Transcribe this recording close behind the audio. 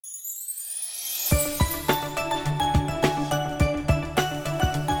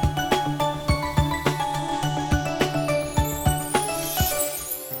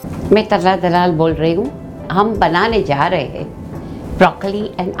मैं तरला दलाल बोल रही हूँ। हम बनाने जा रहे हैं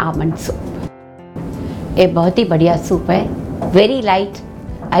ब्रोकली एंड आमंड सूप। ये बहुत ही बढ़िया सूप है, वेरी लाइट,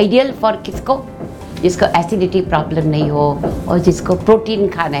 आइडियल फॉर किसको, जिसको एसिडिटी प्रॉब्लम नहीं हो और जिसको प्रोटीन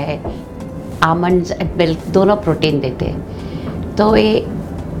खाना है। आमंड्स एंड मिल्क दोनों प्रोटीन देते हैं, तो ये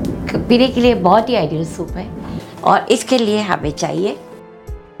पीने के लिए बहुत ही आइडियल सूप है। और इसके लिए हमें चाहिए,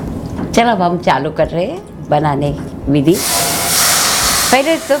 चलो अब हम चालू कर रहे हैं बनाने की विधि।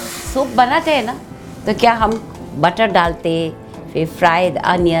 पहले तो सूप बनाते हैं ना, तो क्या हम बटर डालते, फिर फ्राइड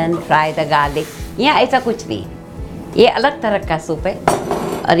अनियन, फ्राइड गार्लिक, यहाँ ऐसा कुछ नहीं। ये अलग तरह का सूप है।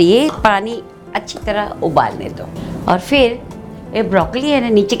 और ये पानी अच्छी तरह उबालने दो। और फिर ये ब्रोकली है ना,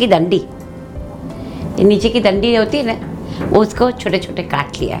 नीचे की डंडी, ये नीचे की डंडी होती है ना, उसको छोटे छोटे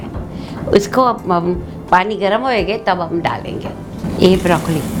काट लिया है। उसको अब हम पानी गर्म होएगा तब हम डालेंगे ये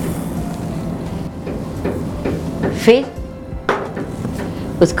ब्रोकली। फिर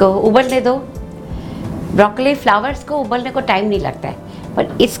उसको उबलने दो। ब्रोकली फ्लावर्स को उबलने को टाइम नहीं लगता है,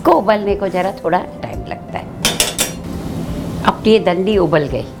 पर इसको उबलने को ज़रा थोड़ा टाइम लगता है। अब ये डंडी उबल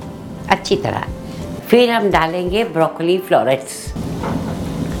गई अच्छी तरह। फिर हम डालेंगे ब्रोकली फ्लोरेट्स,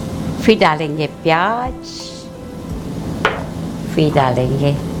 फिर डालेंगे प्याज, फिर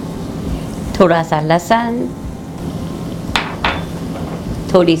डालेंगे थोड़ा सा लहसुन,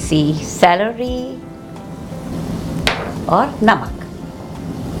 थोड़ी सी सेलरी और नमक।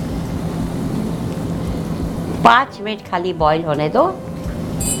 5 मिनट खाली बॉईल होने दो,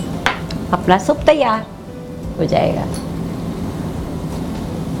 अपना सूप तैयार हो जाएगा।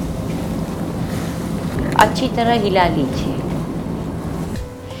 अच्छी तरह हिला लीजिए।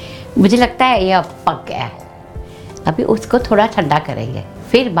 मुझे लगता है ये अब पक गया है। अभी उसको थोड़ा ठंडा करेंगे,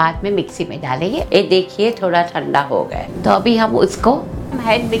 फिर बाद में मिक्सी में डालेंगे। ये देखिए थोड़ा ठंडा हो गया, तो अभी हम उसको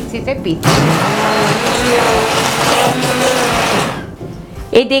हैंड मिक्सी से पीसते हैं।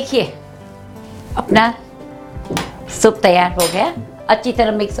 ये देखिए अपना सूप तैयार हो गया, अच्छी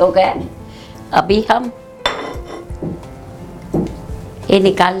तरह मिक्स हो गया। अभी हम ये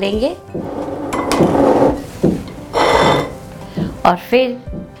निकाल लेंगे और फिर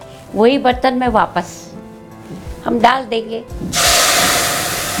वही बर्तन में वापस हम डाल देंगे।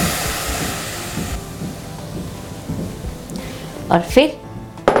 और फिर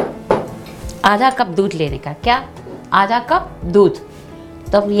आधा कप दूध लेने का, क्या आधा कप दूध,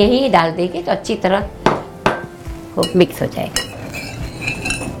 तो हम यही डाल देंगे तो अच्छी तरह वो मिक्स हो जाएगा।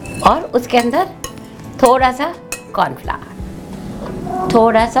 और उसके अंदर थोड़ा सा कॉर्नफ्लावर,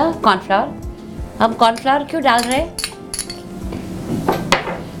 थोड़ा सा कॉर्नफ्लावर। हम कॉर्नफ्लावर क्यों डाल रहे हैं,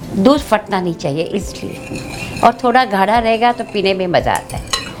 दूध फटना नहीं चाहिए इसलिए, और थोड़ा गाढ़ा रहेगा तो पीने में मज़ा आता है।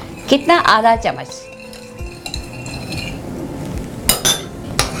 कितना, आधा चम्मच।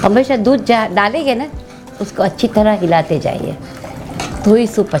 हमेशा दूध डालेंगे ना, उसको अच्छी तरह हिलाते जाइए तो ही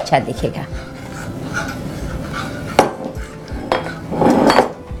सूप अच्छा दिखेगा।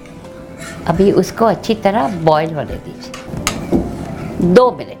 अभी उसको अच्छी तरह बॉईल होने दीजिए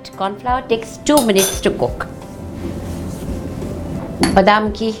 2 minute. Cornflour takes 2 minutes to cook.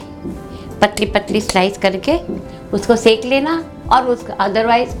 बादाम की पतली पतली स्लाइस करके उसको सेक लेना, और उसको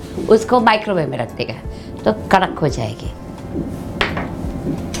अदरवाइज उसको माइक्रोवेव में रख देगा तो कड़क हो जाएगी।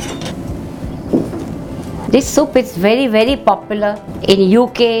 This soup is very very popular in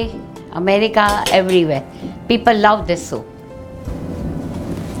UK, America, everywhere. People love this soup.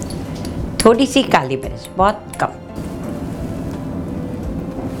 थोड़ी सी काली मिर्च, बहुत कम।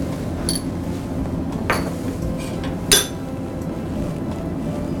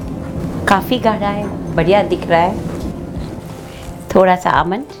 काफ़ी गाढ़ा है, बढ़िया दिख रहा है। थोड़ा सा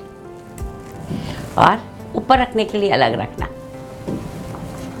आमंड, और ऊपर रखने के लिए अलग रखना।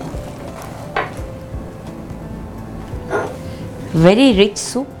 Very rich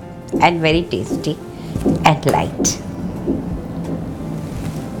soup and very tasty and light.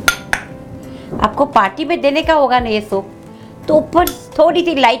 आपको पार्टी में देने का होगा ना ये सूप, तो ऊपर थोड़ी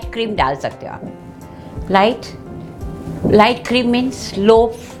सी लाइट क्रीम डाल सकते हो आप। Light cream means low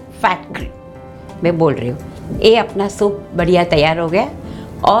fat cream मैं बोल रही हूँ। ये अपना सूप बढ़िया तैयार हो गया,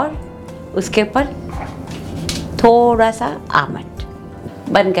 और उसके ऊपर थोड़ा सा आमंड,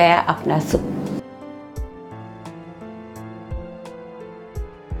 बन गया अपना सूप।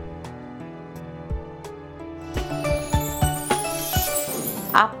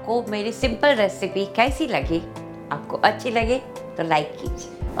 आपको मेरी सिंपल रेसिपी कैसी लगी? आपको अच्छी लगे तो लाइक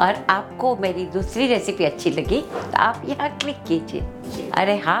कीजिए, और आपको मेरी दूसरी रेसिपी अच्छी लगी तो आप यहाँ क्लिक कीजिए।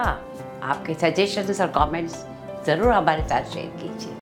 अरे हाँ, आपके सजेशंस और कमेंट्स ज़रूर हमारे साथ शेयर कीजिए।